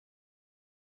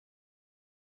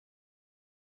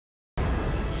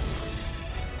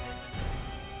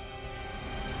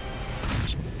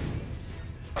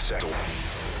sector.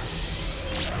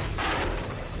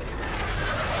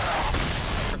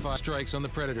 Strikes on the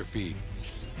Predator feed.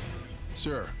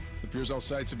 Sir, it appears all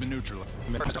sites have been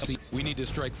neutralized. We need to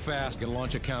strike fast and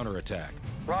launch a counterattack.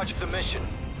 Roger the mission.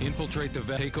 Infiltrate the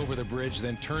take over the bridge,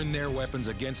 then turn their weapons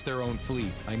against their own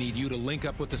fleet. I need you to link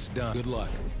up with the stun. Good luck.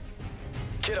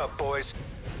 Get up, boys.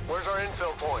 Where's our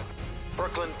infill point?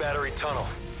 Brooklyn Battery Tunnel.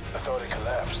 I thought it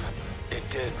collapsed. It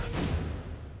did.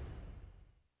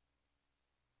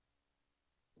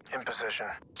 In position.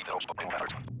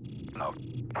 No.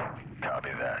 Copy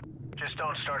that. Just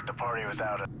don't start the party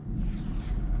without it.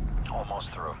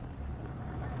 Almost through.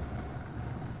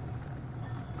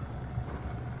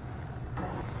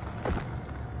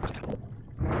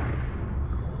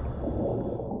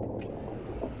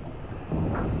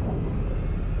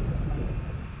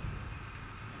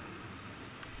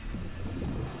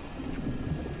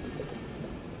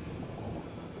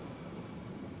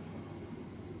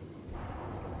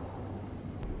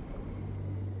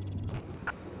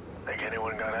 Think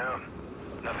anyone got out?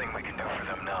 Nothing we can do for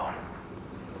them now.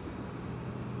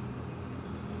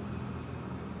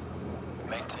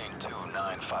 Maintain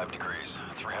 295 degrees,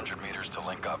 300 meters to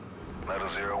link up. Metal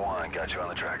 01, got you on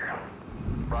the tracker.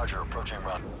 Roger, approaching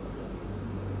run.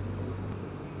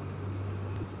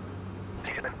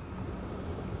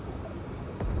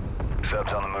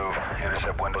 Subs on the move.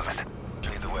 Intercept windows.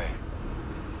 Lead the way.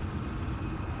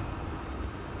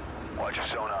 Watch your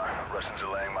sonar. Russians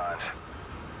are laying mines.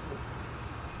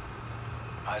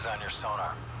 Eyes on your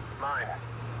sonar. Mine.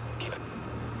 Keep it.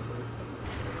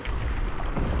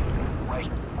 Wait.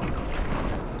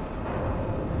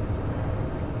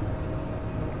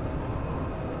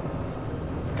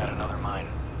 Got another mine.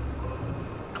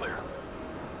 Clear.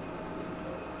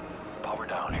 Power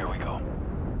down. Here we go.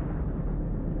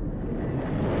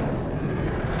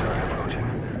 Target approaching.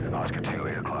 Oscar 2,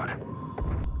 8 o'clock.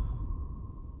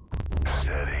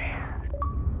 Steady.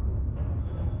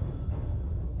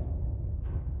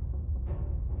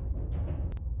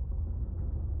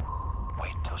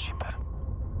 Wait till she bet.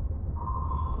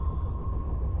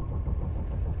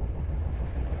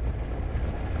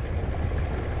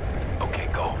 Okay,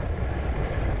 go.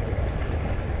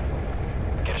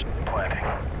 Get it. Planting.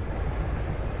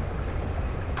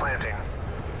 Planting.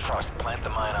 Frost, plant the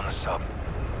mine on the sub.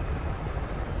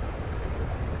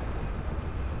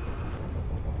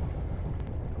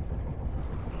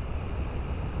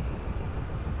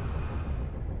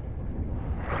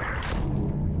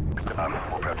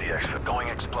 We'll prep the exfil. Going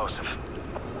explosive.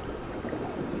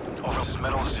 Over this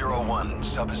metal 01.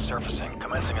 Sub is surfacing.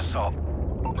 Commencing assault.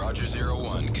 Roger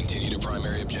 01, continue to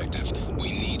primary objective.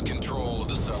 We need control of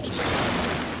the sub's mission.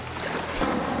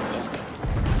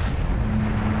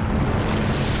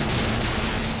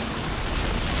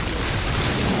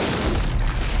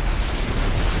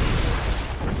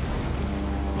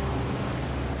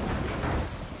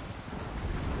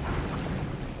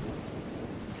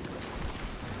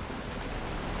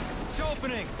 It's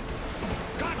opening!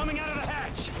 Coming out of the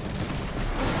hatch!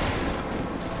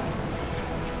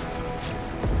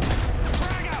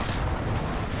 Frag out!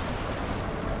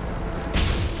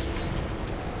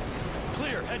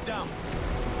 Clear, head down.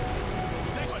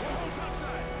 Next one,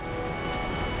 topside.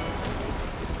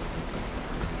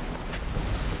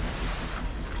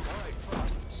 All right,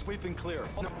 Frost. Sweeping clear.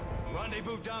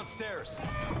 Rendezvous downstairs.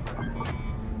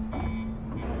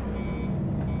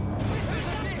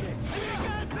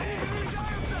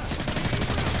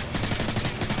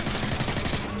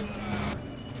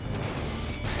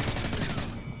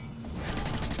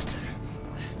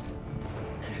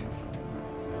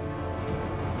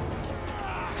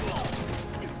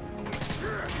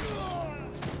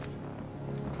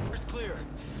 Clear.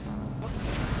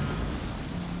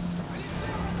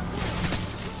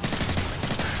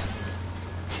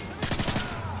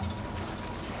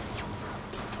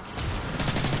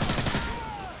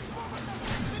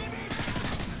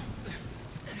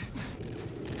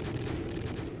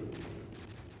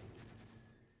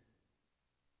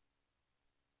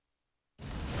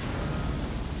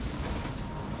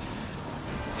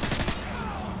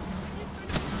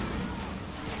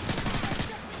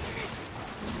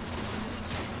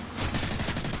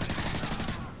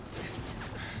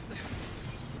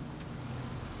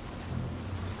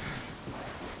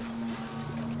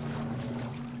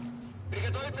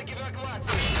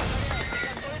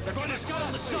 They're going to scout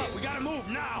on the sub. We gotta move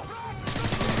now.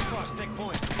 Cross, take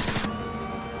point.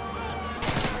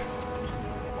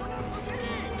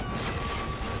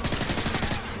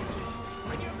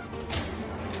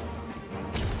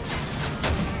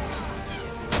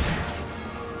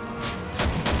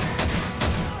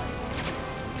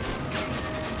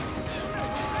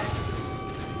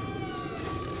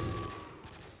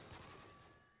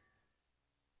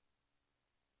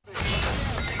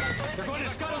 They're going to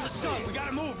scuttle the sub. We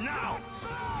gotta move now.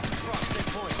 Frost, take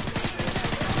point.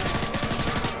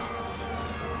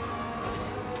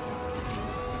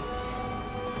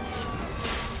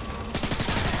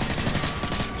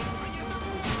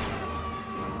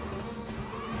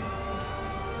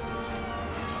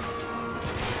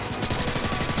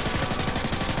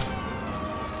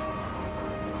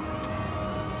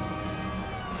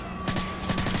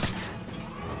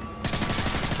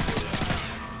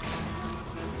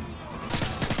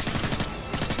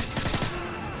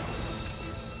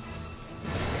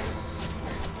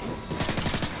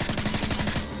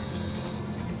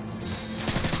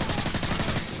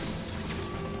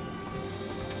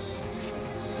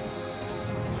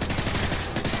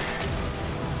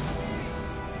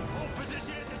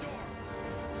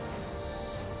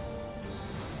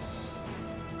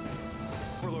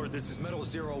 Overlord, this is Metal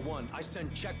 01. I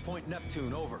send checkpoint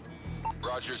Neptune, over.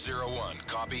 Roger 01.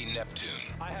 Copy Neptune.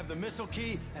 I have the missile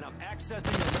key, and I'm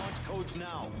accessing the launch codes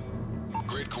now.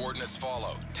 Grid coordinates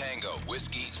follow. Tango,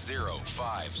 Whiskey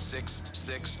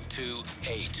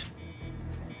 0566228.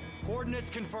 Coordinates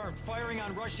confirmed. Firing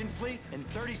on Russian fleet in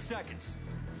 30 seconds.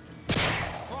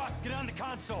 Frost, get on the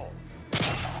console.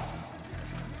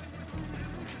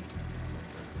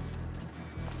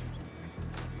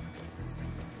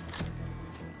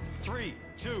 Three,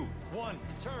 two, one,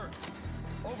 turn.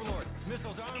 Overlord,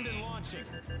 missiles armed and launching.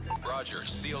 Roger.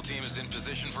 SEAL team is in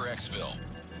position for exfil.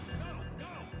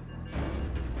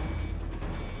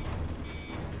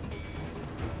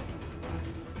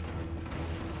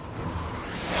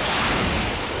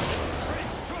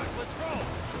 Bridge truck, let's roll.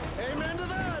 Amen to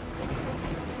that.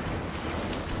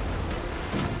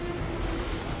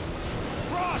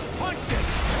 Frost, punch it.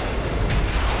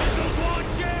 Missiles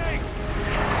launching.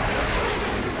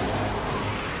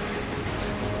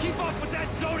 Keep up with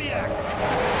that Zodiac!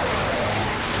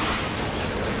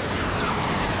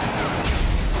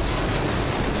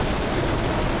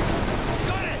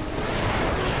 Got it!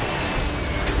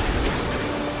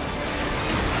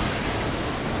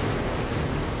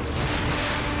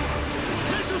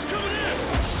 Missiles coming in!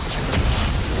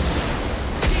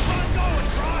 Keep on going,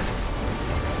 Frost!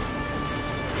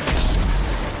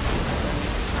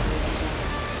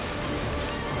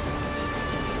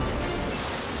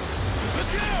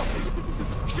 Look out!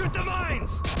 Shoot the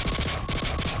mines!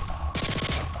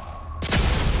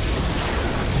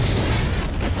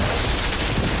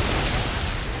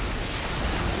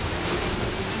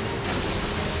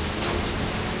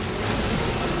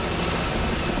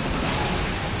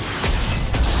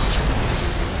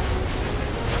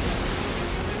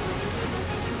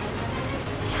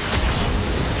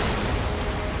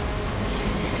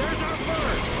 There's our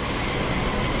bird!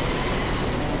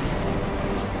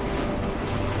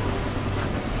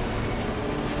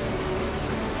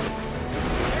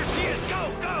 There she is!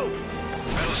 Go! Go!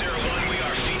 Metal 01, we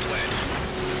are feet wet.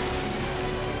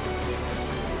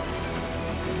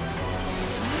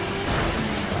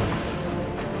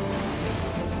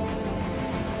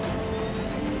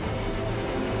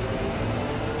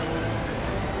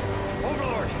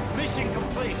 Overlord, mission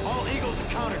complete. All Eagles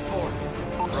accounted for.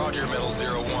 Roger, Metal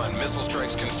 01. Missile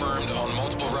strikes confirmed on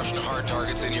multiple Russian hard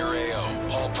targets in your AO.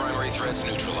 All primary threats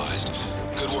neutralized.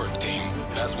 Good work, team.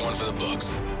 That's one for the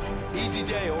books. Easy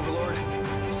day, Overlord.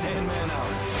 Sandman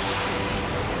out.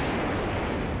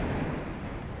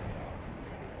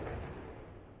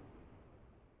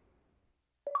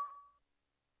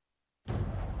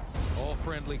 All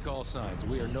friendly call signs.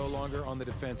 We are no longer on the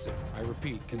defensive. I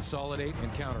repeat, consolidate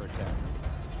and counterattack.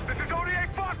 This is ODA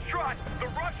Foxtrot! The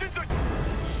Russians are...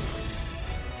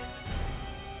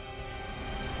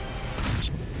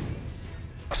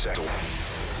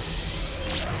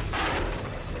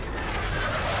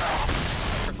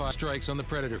 Five strikes on the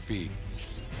Predator feed.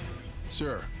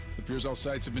 Sir, it appears all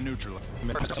sites have been neutralized.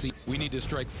 We need to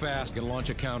strike fast and launch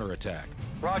a counterattack.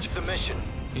 Roger the mission.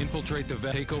 Infiltrate the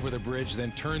vet, take over the bridge,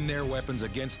 then turn their weapons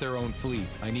against their own fleet.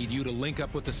 I need you to link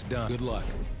up with the stun. Good luck.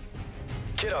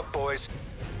 Get up, boys.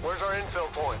 Where's our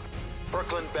infill point?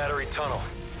 Brooklyn Battery Tunnel.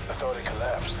 I thought it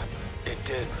collapsed. It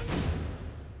did.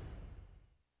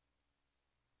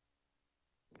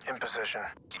 In position.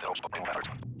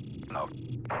 No.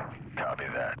 Copy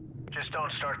that. Just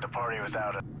don't start the party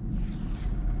without it.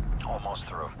 Almost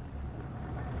through.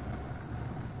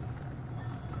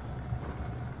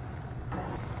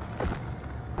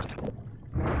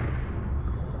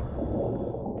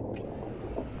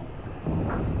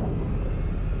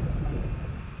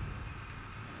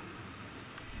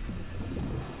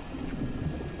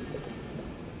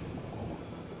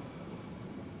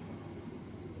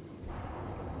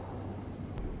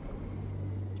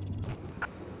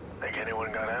 They Think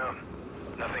anyone got out?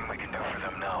 Nothing we can do for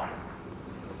them now.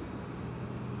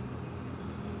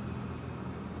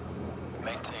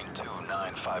 Maintain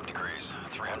 295 degrees.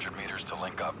 300 meters to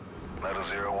link up. Metal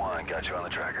 01, got you on the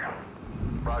tracker.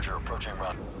 Roger, approaching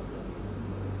run.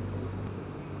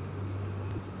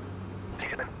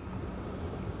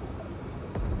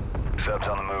 Subs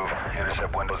on the move.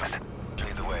 Intercept windows.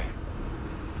 Lead the way.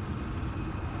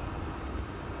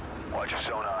 Watch your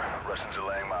sonar. Russians are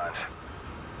laying mines.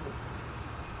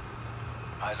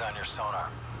 Eyes on your sonar.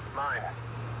 Mine.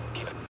 Keep it.